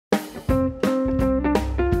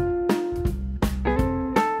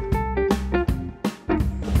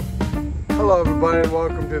Hello everybody and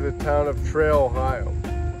welcome to the town of Trail, Ohio.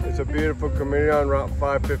 It's a beautiful community on Route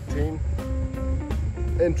 515.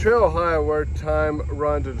 In Trail, Ohio, where time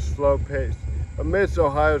runs at a slow pace, amidst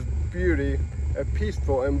Ohio's beauty, a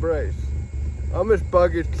peaceful embrace. Amish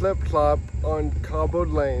buggies clip-clop on cobbled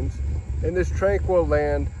lanes in this tranquil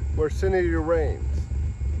land where sanity reigns.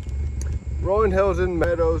 Rolling hills and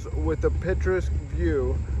meadows with a picturesque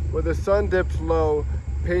view where the sun dips low,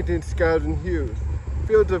 painting skies and hues.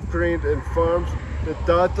 Fields of greens and farms that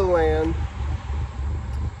dot the land.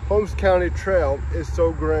 Holmes County Trail is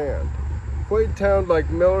so grand. Quaint towns like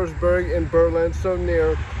Millersburg and Berlin so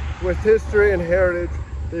near, with history and heritage,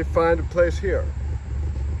 they find a place here.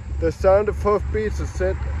 The sound of hoofbeats, the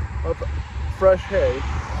scent of fresh hay.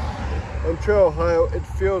 In Trail, Ohio, it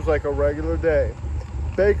feels like a regular day.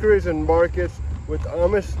 Bakeries and markets with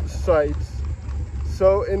Amish sights.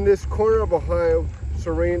 So in this corner of Ohio,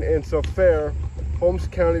 serene and so fair, Holmes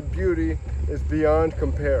County beauty is beyond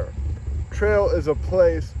compare. Trail is a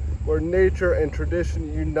place where nature and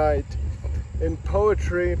tradition unite. In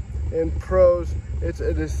poetry and prose, it's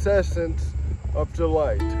an essence of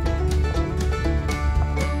delight.